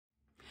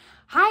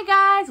Hi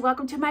guys,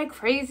 welcome to my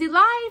crazy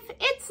life.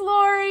 It's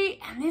Lori,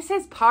 and this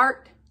is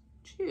part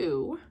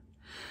 2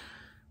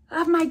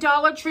 of my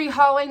Dollar Tree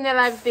hauling that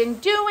I've been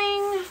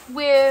doing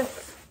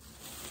with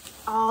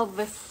all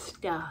the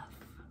stuff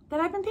that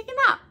I've been picking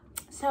up.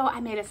 So I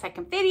made a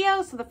second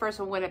video, so the first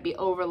one wouldn't be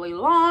overly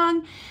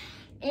long.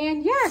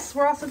 And yes,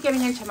 we're also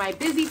getting into my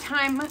busy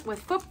time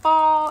with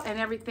football and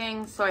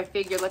everything, so I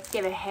figured let's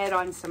get ahead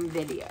on some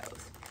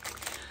videos.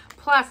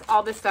 Plus,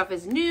 all this stuff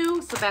is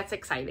new, so that's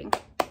exciting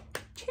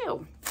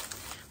too.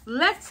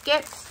 Let's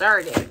get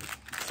started.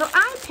 So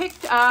I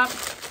picked up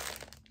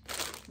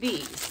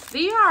these.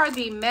 These are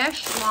the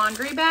mesh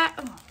laundry bag.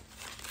 Oh,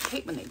 I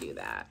hate when they do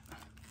that.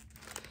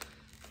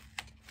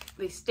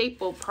 They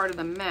staple part of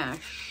the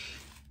mesh.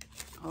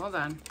 Hold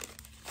on.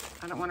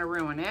 I don't want to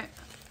ruin it.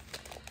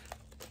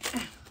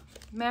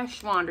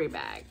 Mesh laundry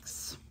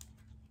bags.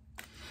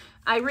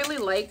 I really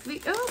like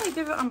the, oh, they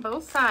did it on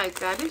both sides.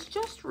 That is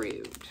just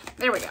rude.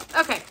 There we go.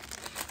 Okay.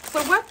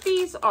 So what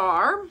these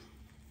are,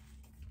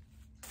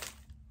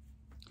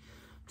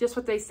 just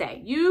what they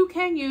say. You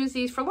can use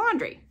these for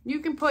laundry.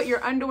 You can put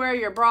your underwear,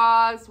 your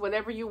bras,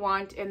 whatever you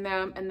want in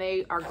them, and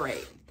they are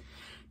great.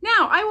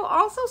 Now, I will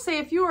also say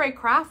if you are a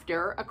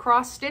crafter, a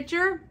cross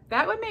stitcher,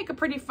 that would make a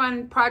pretty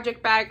fun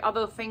project bag,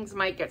 although things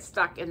might get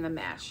stuck in the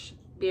mesh.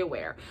 Be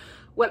aware.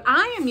 What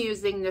I am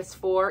using this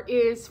for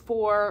is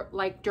for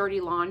like dirty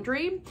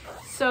laundry.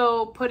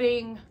 So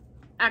putting,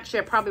 actually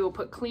I probably will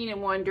put clean in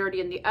one, dirty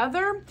in the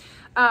other,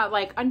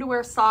 like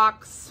underwear,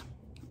 socks,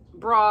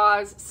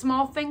 bras,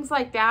 small things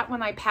like that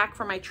when I pack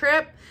for my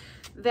trip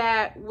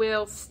that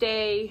will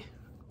stay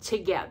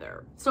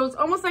together. So it's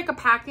almost like a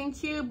packing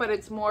cube, but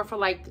it's more for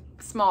like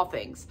small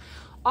things.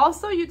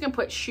 Also, you can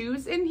put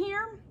shoes in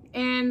here,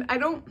 and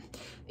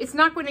it's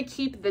not going to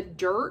keep the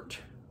dirt,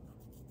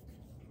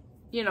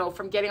 you know,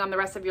 from getting on the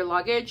rest of your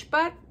luggage,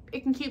 but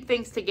it can keep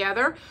things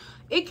together.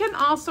 It can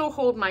also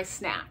hold my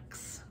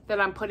snacks that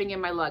I'm putting in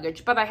my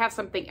luggage, but I have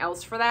something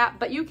else for that.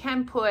 But you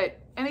can put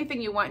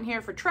anything you want in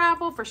here for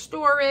travel, for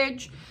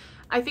storage.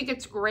 I think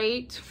it's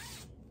great.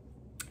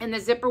 And the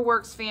zipper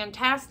works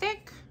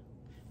fantastic.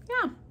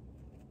 Yeah.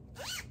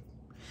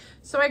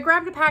 So I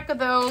grabbed a pack of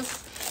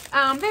those.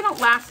 They don't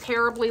last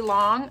terribly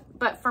long,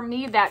 but for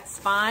me, that's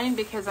fine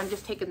because I'm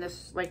just taking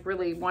this like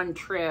really one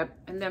trip,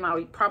 and then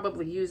I'll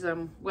probably use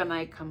them when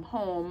I come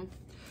home.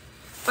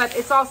 But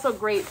it's also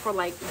great for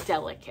like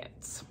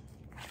delicates.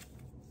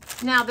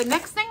 Now, the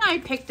next thing I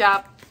picked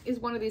up is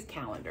one of these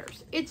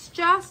calendars. It's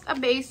just a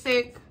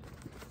basic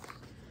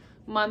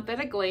month at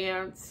a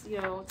glance,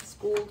 you know,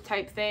 school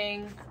type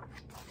thing.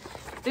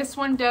 This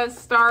one does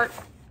start,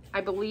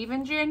 I believe,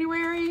 in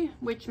January,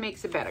 which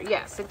makes it better.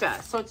 Yes, it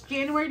does. So it's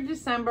January to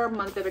December,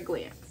 month at a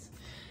glance.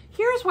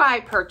 Here's why I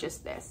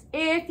purchased this.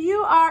 If you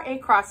are a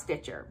cross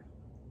stitcher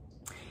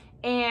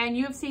and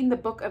you've seen the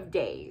Book of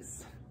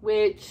Days,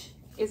 which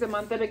is a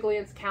month at a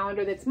glance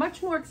calendar that's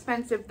much more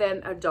expensive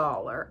than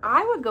 $1,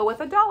 I would go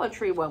with a Dollar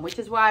Tree one, which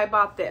is why I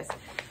bought this,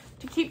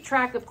 to keep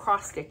track of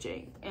cross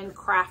stitching and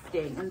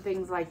crafting and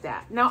things like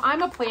that. Now,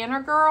 I'm a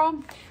planner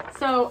girl,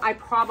 so I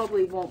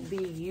probably won't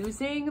be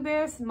using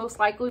this. Most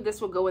likely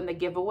this will go in the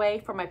giveaway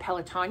for my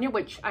Pelotonia,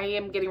 which I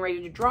am getting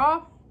ready to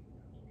draw.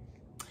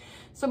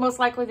 So most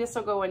likely this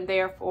will go in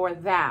there for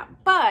that.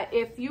 But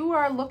if you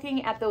are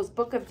looking at those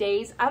Book of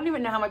Days, I don't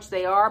even know how much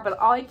they are, but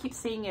all I keep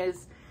seeing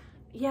is,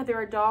 yeah,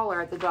 they're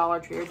 $1 at the Dollar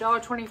Tree, or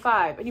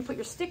 $1.25. And you put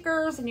your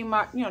stickers and you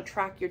know,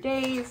 track your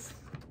days.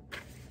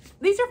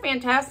 These are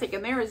fantastic,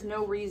 and there is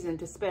no reason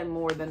to spend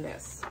more than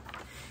this.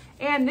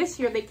 And this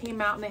year they came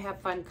out and they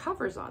have fun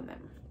covers on them.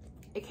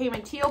 It came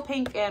in teal,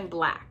 pink, and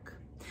black.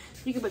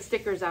 You can put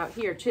stickers out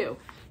here too.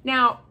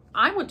 Now,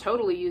 I would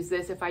totally use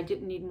this if I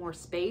didn't need more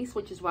space,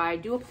 which is why I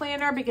do a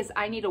planner, because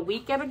I need a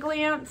week at a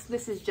glance.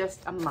 This is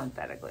just a month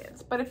at a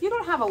glance. But if you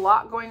don't have a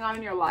lot going on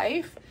in your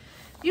life,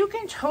 you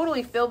can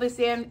totally fill this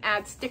in,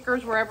 add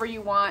stickers wherever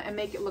you want, and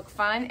make it look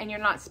fun, and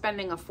you're not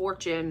spending a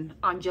fortune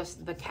on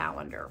just the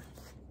calendar.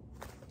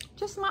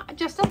 Just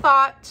a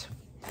thought.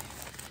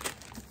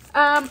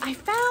 I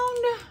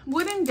found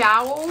wooden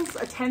dowels,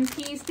 a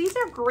 10-piece. These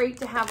are great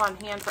to have on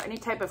hand for any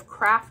type of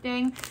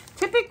crafting.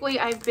 Typically,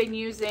 I've been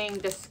using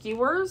the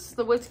skewers,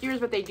 the wood skewers,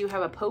 but they do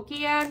have a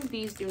pokey end.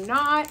 These do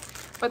not,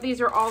 but these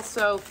are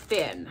also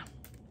thin.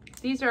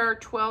 These are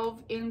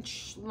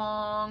 12-inch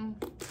long.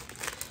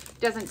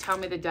 Doesn't tell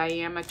me the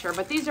diameter,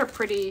 but these are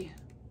pretty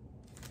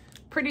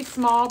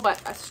small,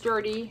 but a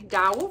sturdy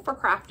dowel for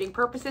crafting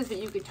purposes. But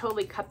you could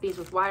totally cut these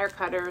with wire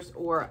cutters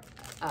or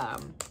a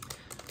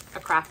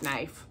craft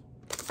knife.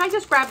 So I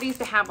just grabbed these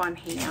to have on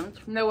hand.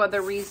 No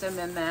other reason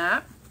than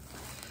that.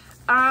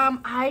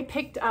 I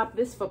picked up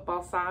this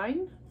football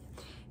sign.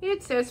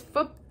 It says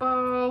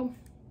football,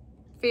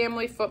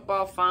 family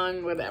football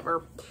fun,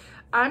 whatever.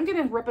 I'm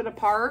gonna rip it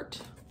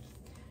apart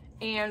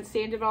and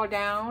sand it all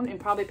down and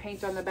probably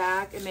paint on the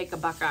back and make a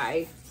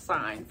Buckeye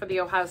sign for the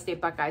Ohio State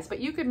Buckeyes.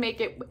 But you could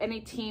make it any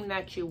team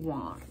that you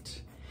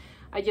want.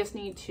 I just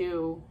need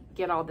to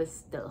get all this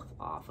stuff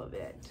off of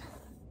it.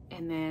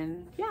 And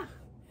then, yeah,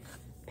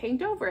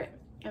 paint over it.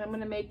 And I'm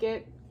gonna make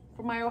it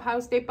for my Ohio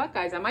State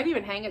Buckeyes. I might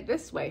even hang it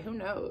this way. Who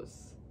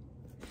knows?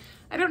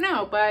 I don't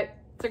know, but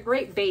it's a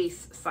great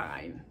base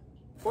sign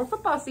for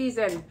football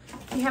season.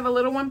 You have a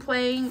little one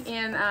playing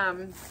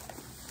in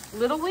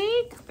Little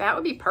League. That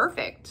would be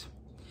perfect.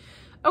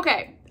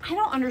 Okay, I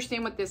don't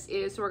understand what this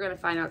is, so we're going to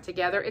find out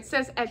together. It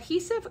says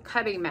adhesive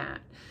cutting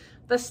mat.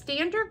 The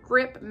standard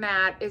grip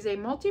mat is a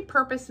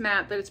multi-purpose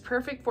mat that is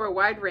perfect for a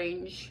wide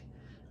range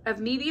of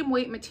medium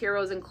weight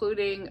materials,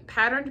 including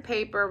patterned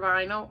paper,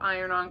 vinyl,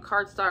 iron-on,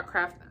 cardstock,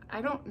 craft.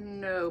 I don't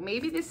know.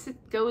 Maybe this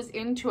goes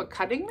into a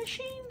cutting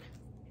machine?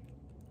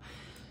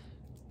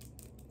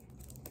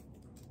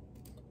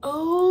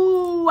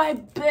 Oh, I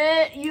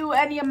bet you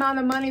any amount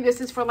of money this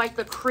is for like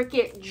the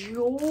Cricut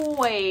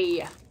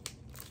Joy.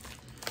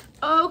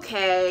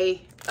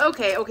 Okay.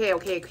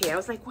 I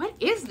was like, what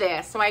is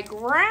this? So I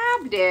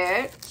grabbed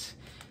it.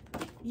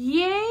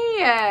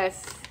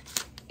 Yes.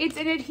 It's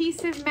an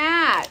adhesive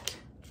mat.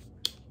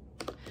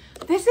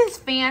 This is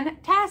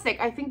fantastic.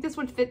 I think this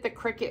would fit the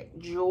Cricut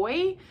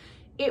Joy.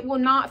 It will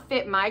not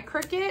fit my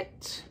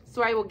Cricut,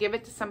 so I will give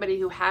it to somebody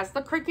who has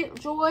the Cricut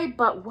Joy,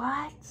 but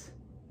what?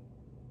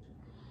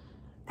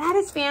 That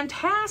is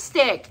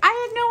fantastic. I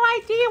had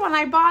no idea when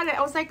I bought it.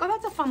 I was like, oh,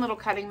 that's a fun little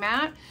cutting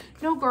mat.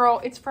 No, girl,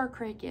 it's for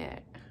Cricut.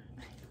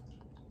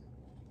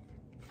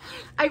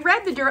 I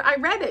read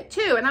it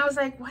too, and I was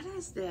like, what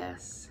is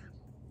this?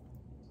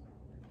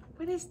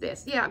 What is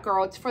this? Yeah,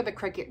 girl, it's for the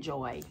Cricut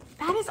Joy.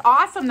 That is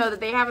awesome, though,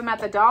 that they have them at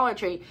the Dollar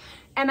Tree.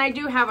 And I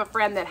do have a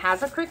friend that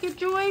has a Cricut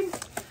Joy.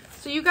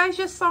 So you guys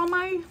just saw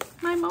my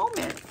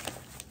moment.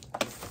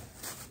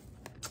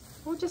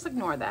 We'll just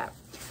ignore that.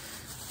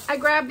 I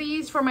grabbed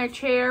these for my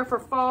chair for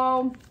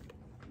fall.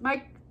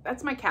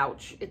 That's my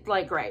couch. It's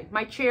light gray.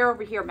 My chair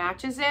over here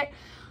matches it.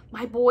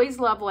 My boys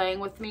love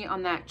laying with me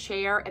on that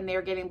chair, and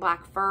they're getting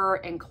black fur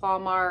and claw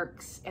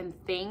marks and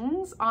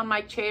things on my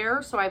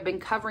chair. So I've been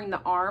covering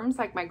the arms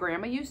like my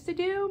grandma used to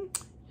do.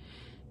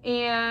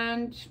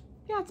 And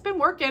yeah, it's been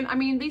working. I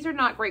mean, these are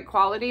not great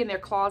quality and their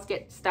claws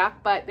get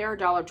stuck, but they're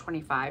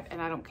 $1.25 and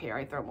I don't care.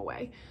 I throw them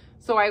away.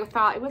 So I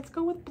thought, let's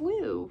go with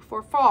blue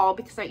for fall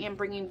because I am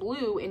bringing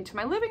blue into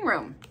my living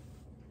room.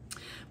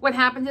 What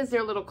happens is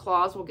their little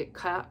claws will get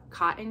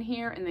caught in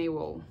here and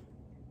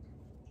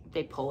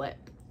they pull it.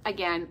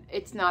 Again,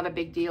 it's not a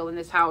big deal in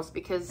this house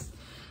because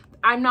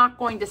I'm not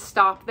going to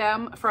stop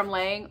them from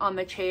laying on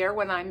the chair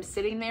when I'm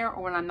sitting there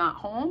or when I'm not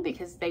home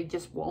because they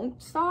just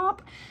won't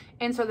stop.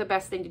 And so the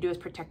best thing to do is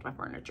protect my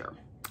furniture.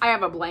 I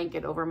have a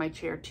blanket over my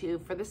chair too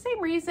for the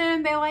same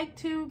reason. They like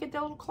to get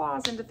their little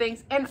claws into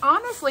things. And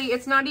honestly,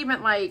 it's not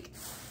even like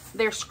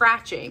they're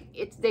scratching.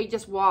 They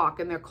just walk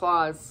and their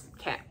claws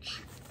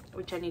catch,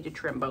 which I need to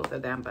trim both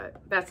of them,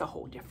 but that's a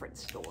whole different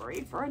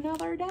story for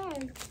another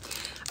day.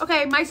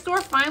 Okay, my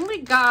store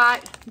finally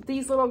got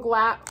these little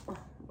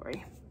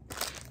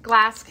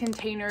glass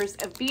containers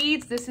of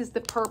beads. This is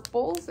the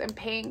purples and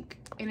pink,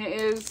 and it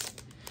is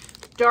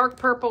dark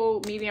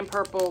purple, medium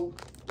purple,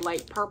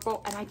 light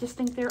purple, and I just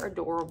think they're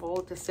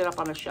adorable to sit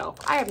up on a shelf.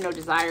 I have no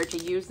desire to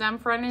use them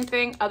for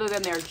anything other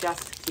than they're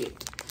just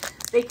cute.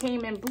 They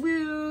came in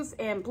blues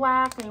and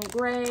black and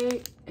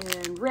gray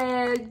and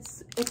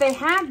reds. If they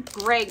had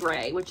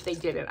gray, which they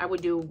didn't, I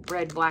would do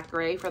red, black,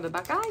 gray for the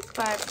Buckeyes,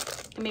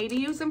 but maybe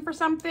use them for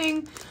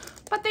something,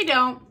 but they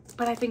don't.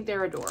 But I think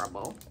they're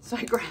adorable. So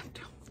I grabbed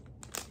them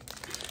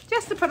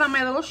just to put on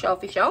my little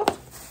shelfie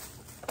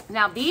shelf.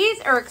 Now these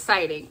are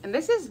exciting. And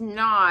this is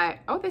not,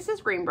 oh, this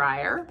is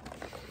Greenbrier.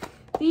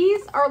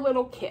 These are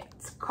little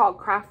kits called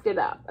Crafted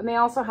Up. And they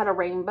also had a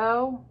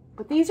rainbow,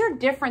 but these are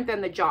different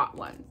than the Jot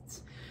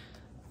ones.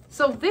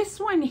 So this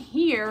one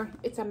here,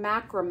 it's a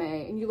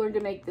macrame, and you learn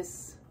to make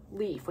this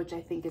leaf, which I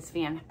think is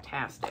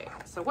fantastic.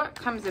 So what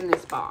comes in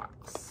this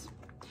box?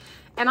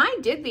 And I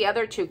did the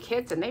other two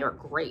kits, and they are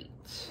great.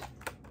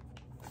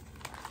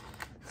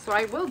 So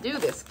I will do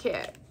this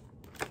kit.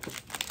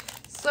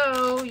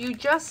 So you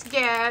just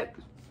get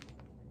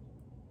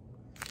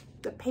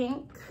the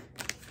pink,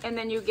 and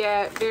then you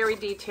get very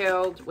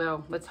detailed,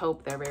 well, let's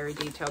hope they're very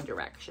detailed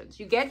directions.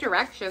 You get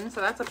directions,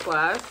 so that's a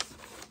plus.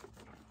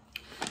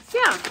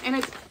 Yeah, and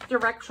it's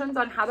directions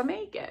on how to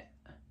make it.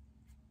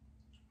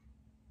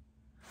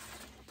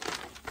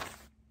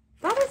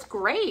 That is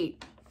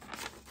great.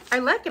 I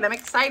like it. I'm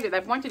excited.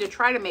 I've wanted to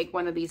try to make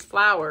one of these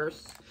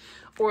flowers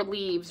or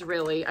leaves,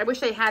 really. I wish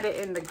they had it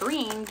in the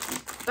green,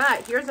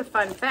 but here's a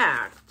fun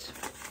fact.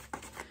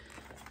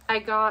 I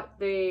got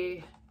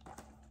the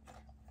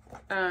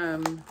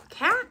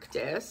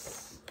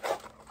cactus.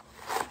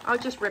 I'll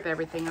just rip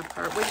everything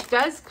apart, which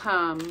does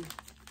come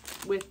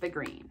with the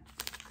green.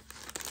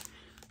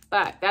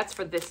 But that's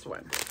for this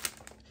one.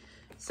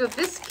 So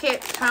this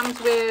kit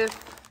comes with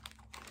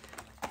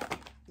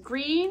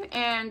green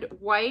and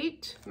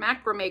white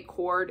macrame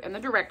cord and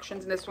the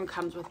directions, and this one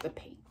comes with the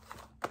pink.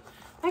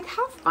 Like,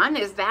 how fun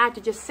is that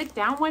to just sit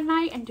down one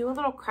night and do a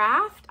little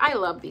craft? I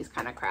love these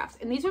kind of crafts.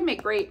 And these would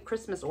make great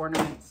Christmas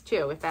ornaments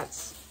too, if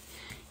that's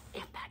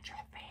your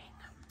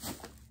thing.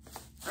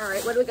 All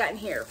right, what do we got in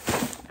here?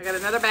 I got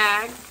another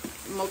bag,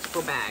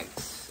 multiple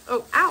bags.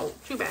 Oh, ow,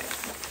 2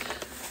 bags.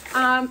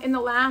 In the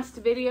last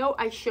video,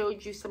 I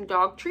showed you some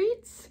dog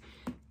treats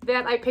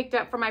that I picked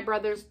up for my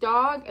brother's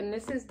dog, and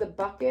this is the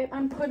bucket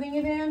I'm putting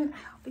it in.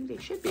 I think they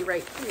should be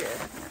right here.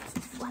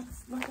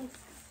 Let's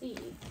see.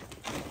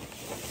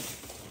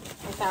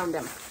 I found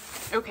them.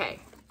 Okay.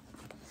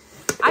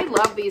 I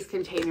love these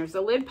containers.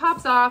 The lid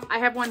pops off. I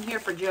have one here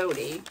for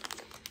Jody.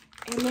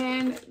 And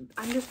then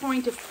I'm just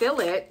going to fill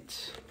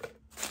it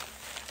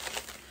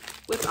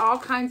with all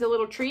kinds of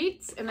little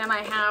treats. And then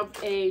I have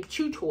a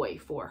chew toy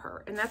for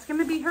her. And that's going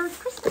to be her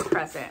Christmas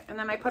present. And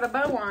then I put a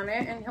bow on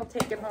it and he'll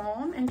take it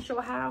home and she'll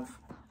have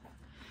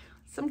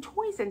some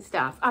toys and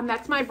stuff.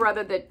 That's my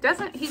brother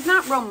that he's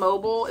not real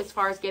mobile as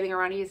far as getting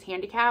around. He is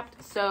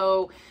handicapped.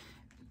 So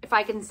if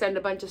I can send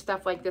a bunch of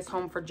stuff like this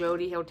home for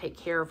Jody, he'll take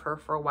care of her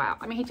for a while.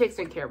 I mean, he takes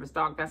good care of his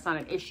dog. That's not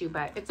an issue,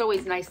 but it's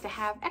always nice to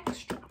have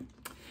extra.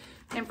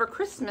 And for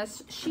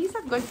Christmas, she's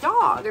a good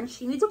dog and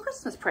she needs a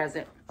Christmas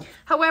present.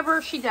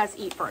 However, she does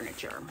eat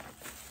furniture.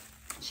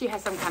 She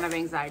has some kind of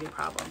anxiety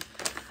problem.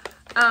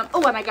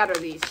 Oh, and I got her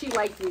these. She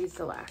liked these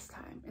the last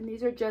time. And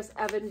these are just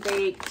oven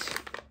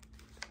baked.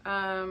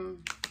 They're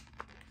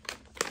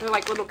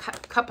like little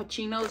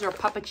cappuccinos or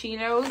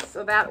puppuccinos.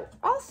 So that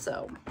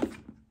also.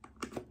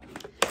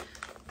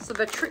 So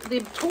the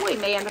toy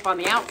may end up on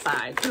the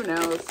outside. Who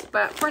knows?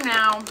 But for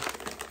now,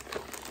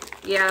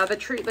 yeah, the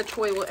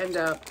toy will end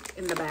up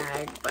in the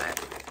bag,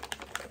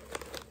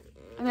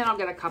 and then I'll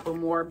get a couple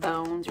more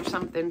bones or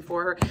something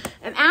for her.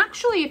 And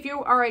actually, if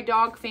you are a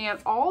dog fan,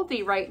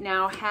 Aldi right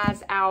now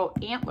has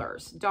out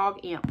antlers,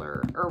 dog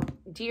antler or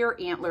deer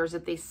antlers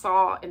that they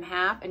saw in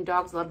half, and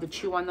dogs love to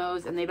chew on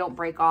those and they don't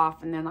break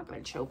off and they're not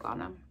going to choke on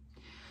them.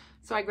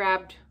 So I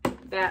grabbed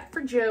that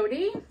for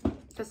Jody.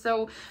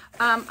 So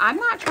I'm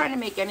not trying to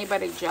make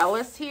anybody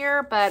jealous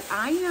here, but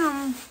I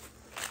am.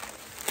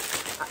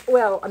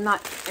 Well, I'm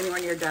not anywhere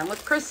near done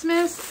with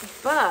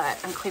Christmas, but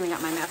I'm cleaning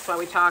up my mess while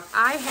we talk.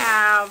 I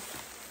have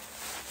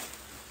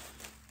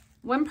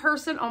one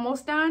person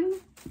almost done,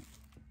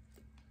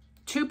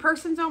 two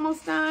persons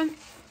almost done,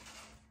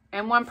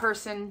 and one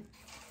person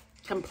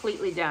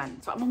completely done.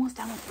 So I'm almost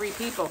done with 3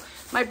 people.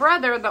 My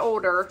brother, the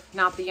older,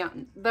 not the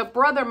young, the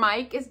brother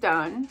Mike is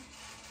done.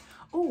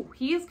 Oh,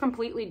 he is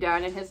completely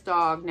done, and his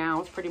dog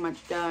now is pretty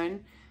much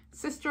done.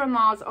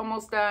 Sister-in-law is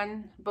almost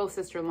done. Both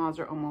sister-in-laws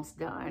are almost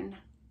done.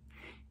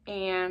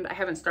 And I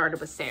haven't started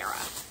with Sarah.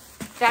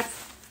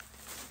 That's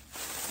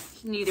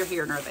neither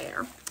here nor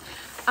there.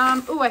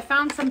 Oh, I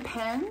found some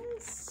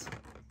pens.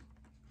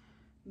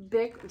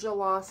 Bic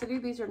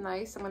Gelocity. These are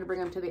nice. I'm going to bring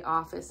them to the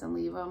office and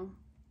leave them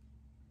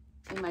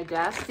in my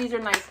desk. These are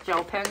nice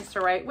gel pens to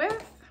write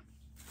with.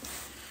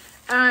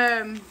 So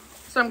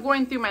I'm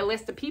going through my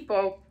list of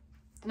people.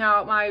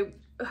 Now,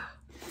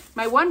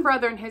 my one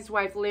brother and his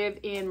wife live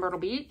in Myrtle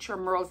Beach or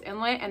Murrells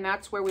Inlet, and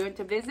that's where we went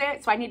to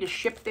visit. So I need to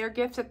ship their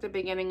gifts at the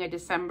beginning of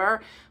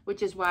December,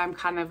 which is why I'm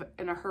kind of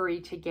in a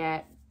hurry to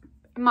get,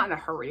 I'm not in a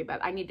hurry,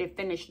 but I need to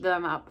finish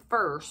them up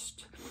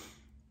first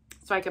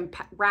so I can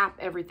wrap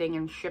everything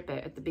and ship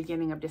it at the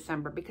beginning of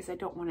December because I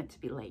don't want it to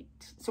be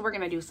late. So we're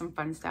going to do some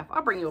fun stuff.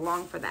 I'll bring you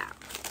along for that.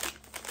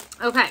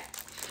 Okay.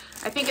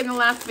 I think in the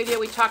last video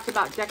we talked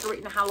about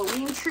decorating a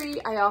Halloween tree.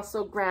 I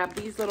also grabbed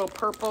these little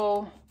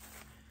purple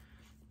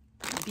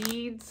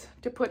beads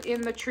to put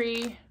in the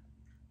tree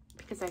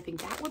because I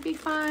think that would be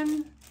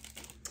fun.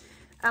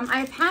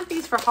 I've had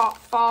these for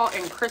fall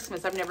and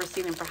Christmas. I've never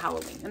seen them for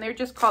Halloween, and they're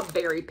just called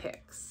berry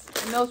picks.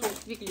 And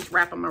those you can just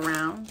wrap them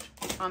around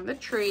on the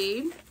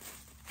tree.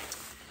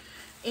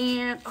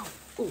 And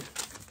oh,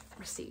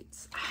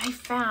 receipts. I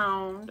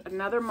found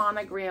another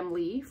monogram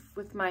leaf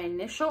with my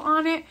initial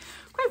on it.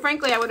 Quite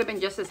frankly, I would have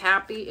been just as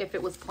happy if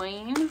it was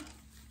plain,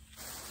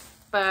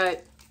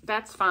 but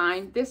that's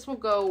fine. This will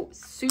go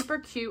super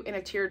cute in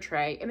a tier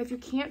tray. And if you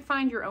can't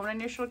find your own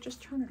initial,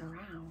 just turn it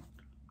around.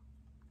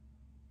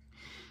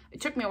 It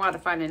took me a while to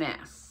find an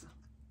S,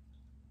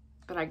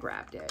 but I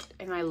grabbed it.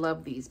 And I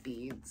love these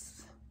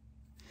beads.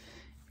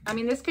 I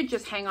mean, this could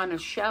just hang on a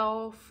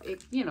shelf.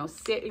 It, you know,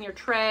 sit in your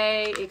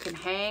tray. It can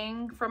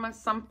hang from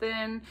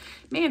something.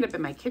 It may end up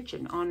in my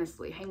kitchen,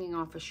 honestly, hanging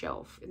off a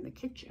shelf in the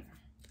kitchen.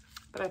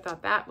 But I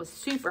thought that was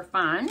super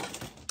fun.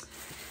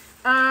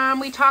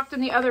 We talked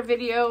in the other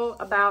video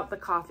about the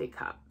coffee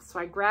cup. So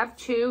I grabbed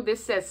 2.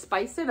 This says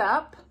Spice It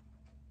Up.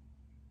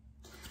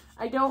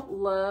 I don't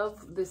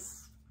love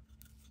this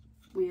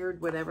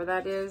weird whatever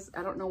that is.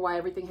 I don't know why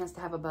everything has to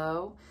have a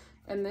bow.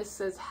 And this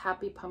says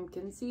Happy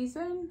Pumpkin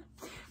Season.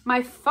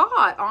 My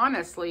thought,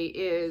 honestly,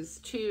 is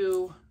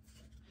to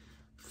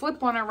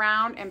flip one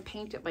around and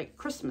paint it like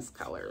Christmas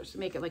colors.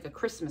 Make it like a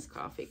Christmas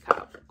coffee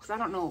cup. Because I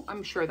don't know,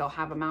 I'm sure they'll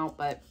have them out,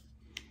 but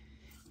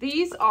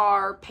these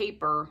are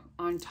paper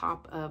on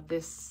top of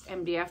this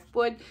MDF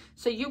wood.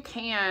 So you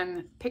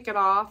can pick it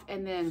off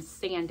and then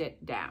sand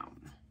it down.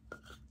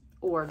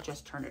 Or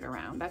just turn it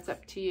around. That's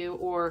up to you.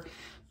 Or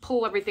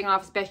pull everything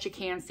off as best you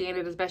can, sand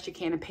it as best you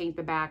can, and paint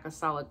the back a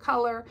solid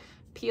color.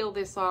 Peel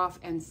this off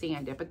and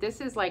sand it. But this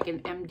is like an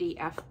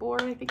MDF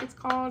board, I think it's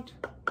called.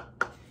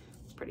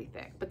 It's pretty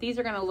thick. But these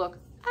are going to look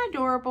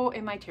adorable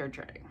in my tier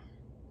tray.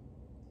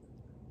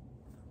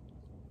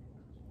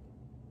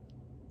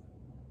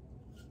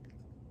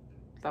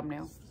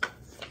 thumbnail.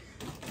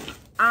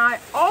 I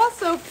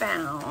also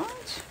found,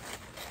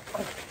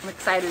 oh, I'm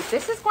excited.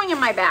 This is going in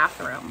my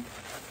bathroom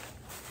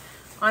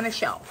on a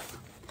shelf.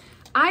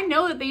 I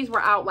know that these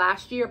were out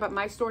last year, but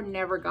my store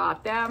never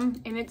got them.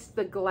 And it's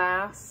the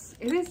glass.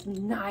 It is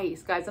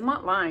nice, guys. I'm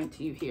not lying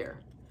to you here.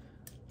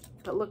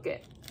 But look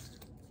at.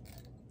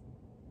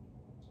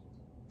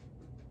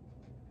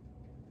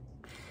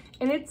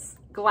 And it's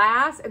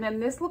glass. And then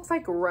this looks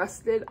like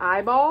rusted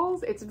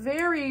eyeballs. It's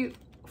very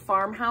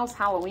farmhouse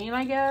Halloween,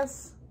 I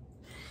guess.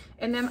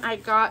 And then I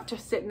got to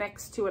sit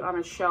next to it on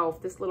a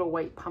shelf, this little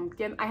white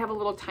pumpkin. I have a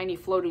little tiny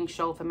floating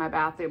shelf in my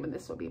bathroom, and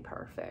this will be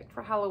perfect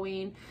for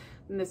Halloween.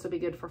 And this will be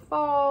good for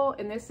fall.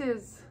 And this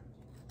is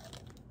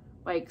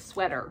like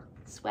sweater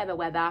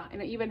weather.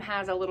 And it even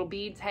has a little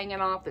beads hanging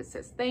off that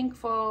says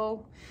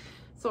thankful.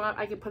 So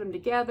I could put them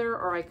together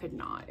or I could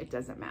not. It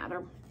doesn't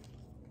matter.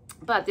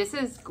 But this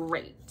is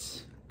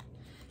great.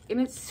 And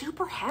it's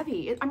super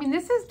heavy. I mean,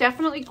 this is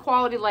definitely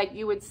quality like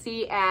you would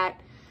see at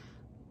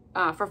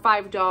for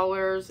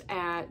 $5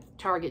 at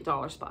Target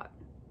Dollar Spot.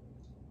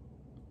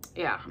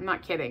 Yeah, I'm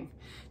not kidding.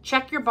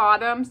 Check your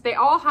bottoms. They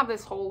all have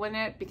this hole in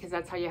it because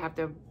that's how you have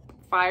to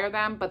fire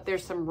them, but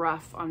there's some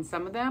rough on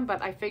some of them,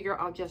 but I figure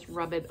I'll just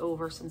rub it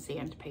over some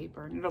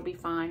sandpaper and it'll be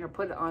fine, or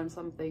put it on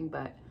something.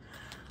 But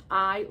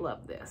I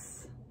love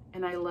this,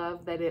 and I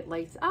love that it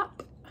lights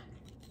up.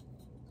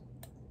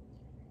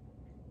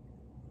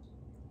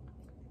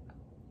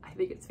 I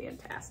think it's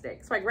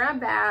fantastic. So I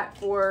grabbed that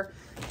for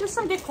just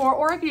some decor,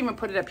 or I could even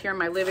put it up here in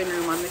my living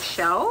room on the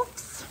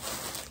shelves.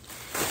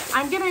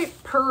 I'm gonna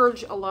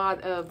purge a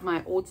lot of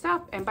my old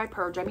stuff, and by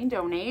purge I mean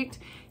donate,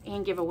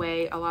 and give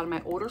away a lot of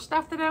my older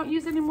stuff that I don't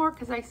use anymore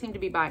because I seem to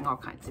be buying all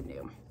kinds of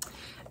new.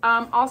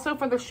 Also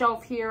for the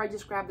shelf here, I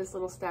just grabbed this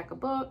little stack of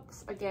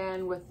books,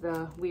 again with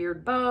the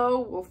weird bow.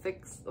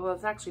 Well,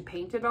 it's actually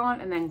painted on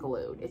and then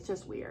glued. It's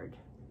just weird,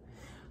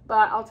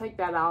 but I'll take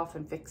that off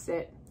and fix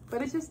it.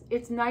 But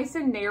it's nice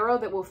and narrow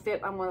that will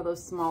fit on one of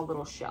those small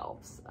little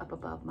shelves up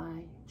above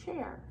my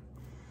chair.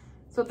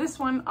 So this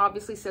one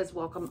obviously says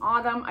Welcome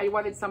Autumn. I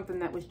wanted something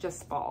that was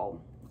just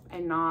fall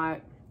and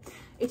not,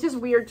 it's just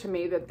weird to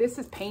me that this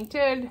is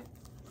painted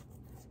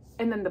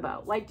and then the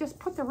bow. Like, just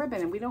put the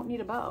ribbon, and we don't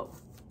need a bow.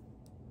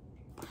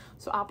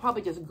 So I'll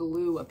probably just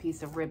glue a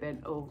piece of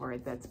ribbon over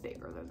it that's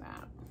bigger than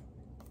that.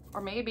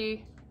 Or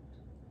maybe,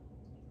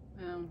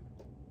 we'll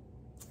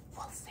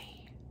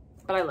see.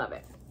 But I love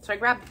it. So I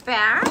grabbed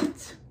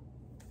that.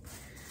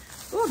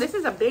 Oh, this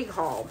is a big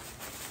haul.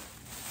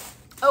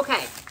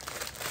 Okay.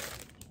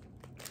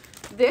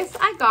 This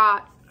I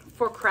got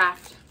for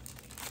craft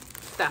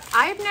stuff.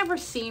 I have never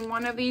seen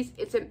one of these.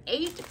 It's an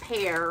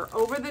 8-pair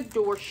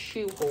over-the-door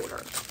shoe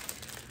holder.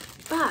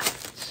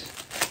 But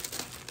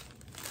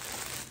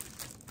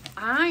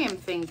I am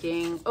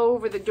thinking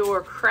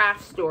over-the-door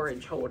craft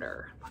storage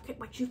holder. Look at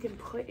what you can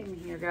put in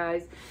here,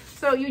 guys.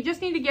 So you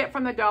just need to get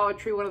from the Dollar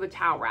Tree one of the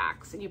towel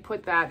racks, and you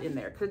put that in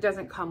there because it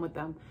doesn't come with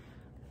them.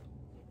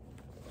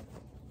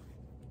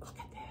 Look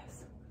at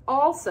this.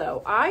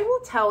 Also, I will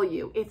tell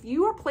you, if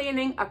you are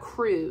planning a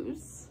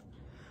cruise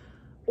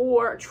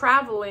or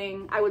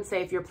traveling, I would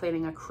say if you're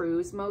planning a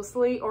cruise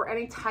mostly, or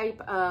any type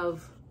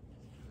of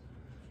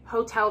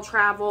hotel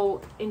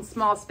travel in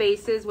small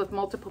spaces with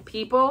multiple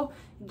people,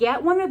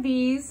 get one of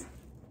these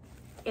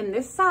in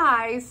this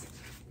size.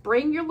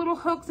 Bring your little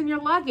hooks in your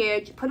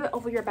luggage, put it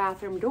over your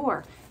bathroom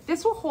door.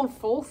 This will hold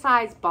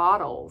full-size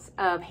bottles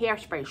of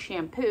hairspray,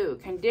 shampoo,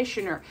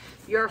 conditioner,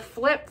 your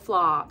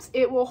flip-flops.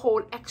 It will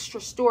hold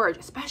extra storage,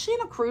 especially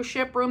in a cruise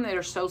ship room that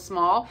are so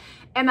small.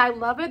 And I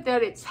love it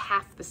that it's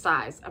half the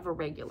size of a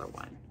regular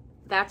one.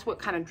 That's what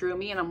kind of drew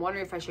me, and I'm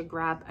wondering if I should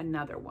grab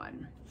another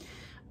one.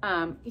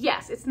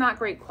 Yes, it's not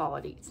great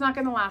quality. It's not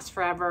gonna last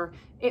forever.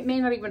 It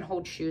may not even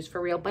hold shoes for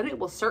real, but it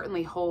will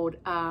certainly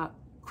hold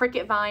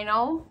Cricut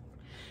vinyl.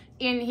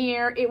 In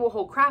here, it will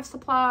hold craft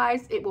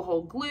supplies, it will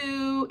hold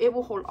glue, it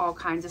will hold all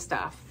kinds of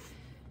stuff.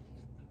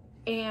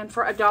 And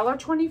for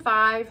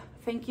 $1.25,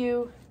 thank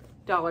you,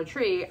 Dollar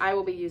Tree, I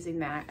will be using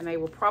that, and I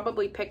will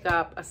probably pick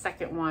up a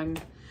second one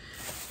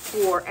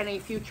for any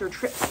future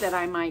trips that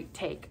I might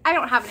take. I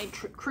don't have any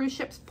cruise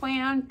trips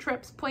planned.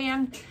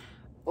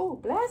 Oh,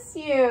 bless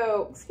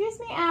you. Excuse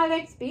me,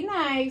 Alex, be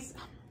nice.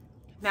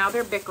 Now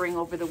they're bickering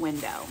over the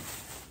window.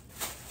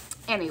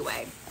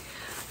 Anyway,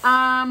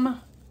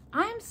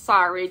 I'm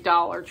sorry,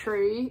 Dollar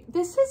Tree.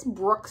 This is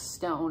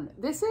Brookstone.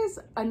 This is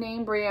a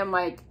name brand,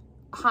 like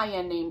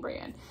high-end name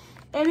brand.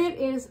 And it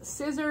is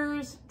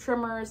scissors,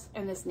 trimmers,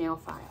 and this nail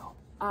file.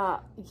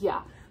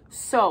 Yeah.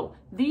 So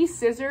these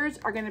scissors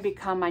are going to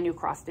become my new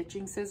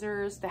cross-stitching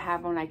scissors to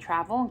have when I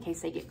travel in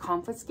case they get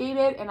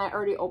confiscated. And I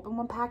already opened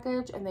one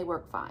package and they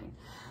work fine.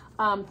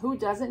 Who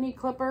doesn't need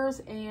clippers?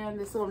 And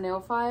this little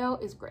nail file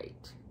is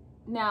great.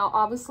 Now,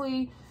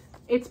 obviously,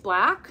 it's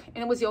black, and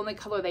it was the only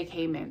color they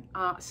came in.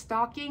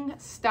 Stocking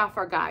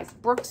stuffer, guys.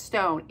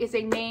 Brookstone is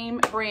a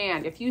name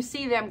brand. If you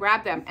see them,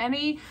 grab them. And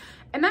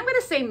I'm going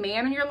to say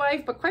man in your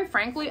life, but quite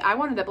frankly, I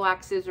wanted the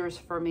black scissors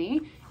for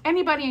me.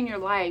 Anybody in your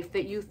life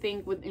that you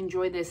think would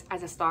enjoy this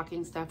as a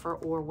stocking stuffer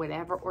or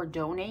whatever, or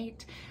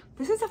donate,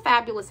 This is a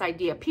fabulous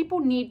idea.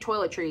 People need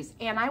toiletries,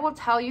 and I will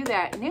tell you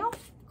that nail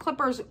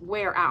clippers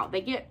wear out.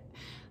 They get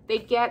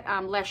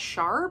less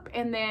sharp,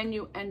 and then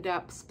you end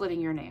up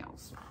splitting your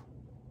nails.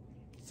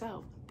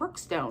 So,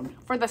 Brookstone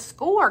for the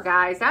score,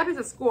 guys. That is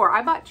a score.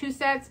 I bought 2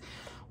 sets,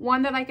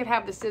 one that I could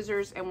have the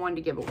scissors and one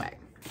to give away.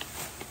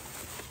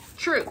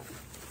 Truth.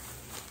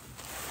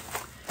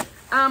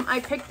 I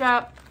picked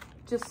up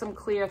just some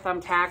clear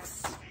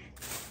thumbtacks.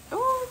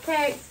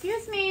 Okay,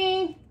 excuse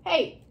me.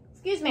 Hey,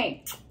 excuse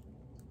me.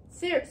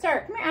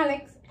 Sir, come here,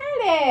 Alex.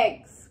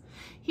 Alex.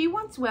 He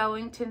wants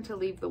Wellington to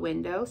leave the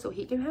window so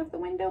he can have the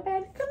window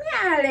bed. Come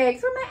here,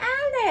 Alex. Where's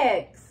my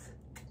Alex?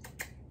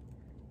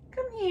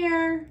 Come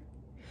here.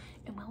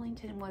 And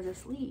Wellington was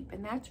asleep,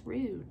 and that's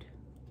rude.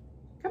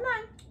 Come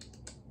on.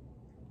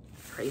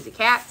 Crazy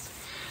cats.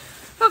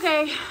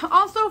 Okay,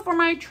 also for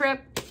my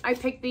trip, I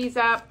picked these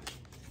up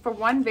for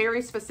one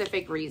very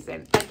specific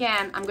reason.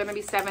 Again, I'm going to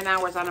be 7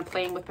 hours on a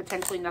plane with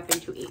potentially nothing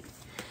to eat.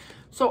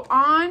 So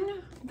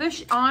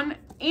on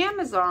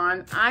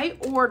Amazon, I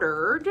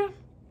ordered,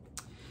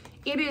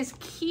 it is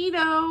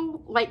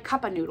keto, like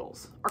cup of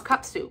noodles or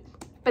cup soup,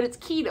 but it's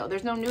keto.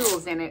 There's no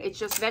noodles in it. It's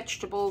just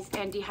vegetables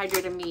and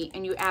dehydrated meat,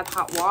 and you add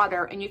hot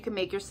water and you can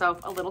make yourself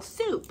a little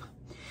soup,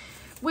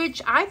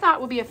 which I thought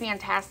would be a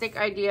fantastic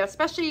idea,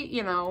 especially,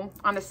 you know,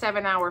 on a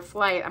 7-hour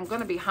flight. I'm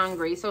going to be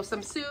hungry. So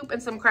some soup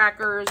and some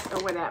crackers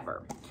or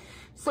whatever.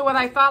 So what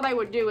I thought I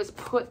would do is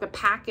put the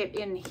packet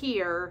in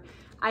here.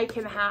 I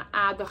can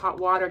add the hot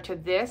water to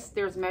this.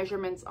 There's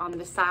measurements on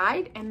the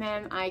side, and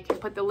then I can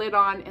put the lid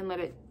on and let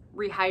it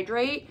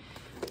rehydrate,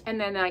 and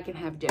then I can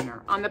have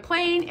dinner. On the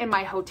plane, in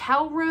my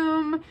hotel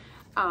room,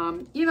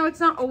 you know,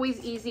 it's not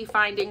always easy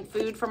finding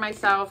food for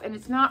myself, and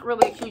it's not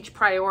really a huge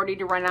priority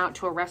to run out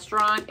to a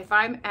restaurant. If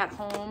I'm at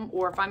home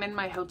or if I'm in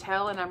my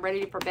hotel and I'm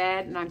ready for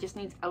bed and I just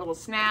need a little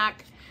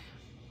snack,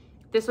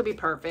 this will be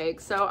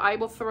perfect. So I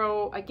will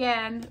throw,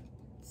 again,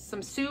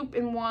 some soup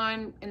in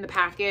one in the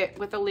packet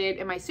with a lid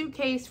in my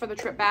suitcase for the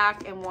trip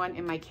back, and one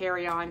in my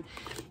carry-on.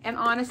 And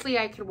honestly,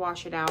 I could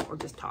wash it out or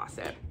just toss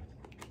it.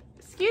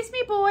 Excuse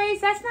me, boys,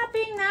 that's not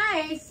being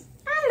nice.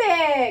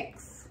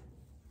 Alex!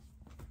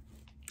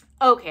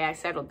 Okay, I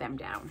settled them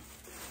down.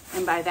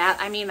 And by that,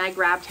 I mean I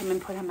grabbed him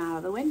and put him out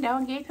of the window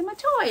and gave him a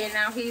toy, and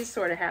now he's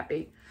sort of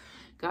happy.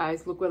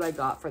 Guys, look what I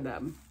got for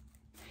them.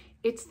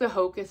 It's the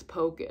Hocus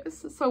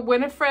Pocus. So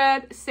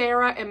Winifred,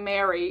 Sarah, and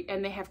Mary,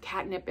 and they have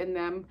catnip in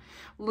them.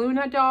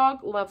 Luna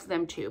dog loves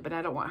them too, but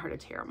I don't want her to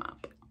tear them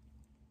up.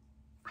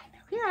 I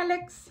know. Here,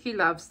 Alex. He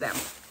loves them.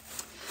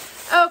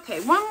 Okay,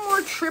 one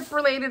more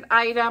trip-related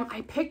item.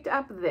 I picked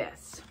up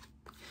this.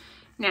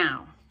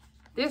 Now,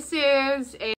 this is a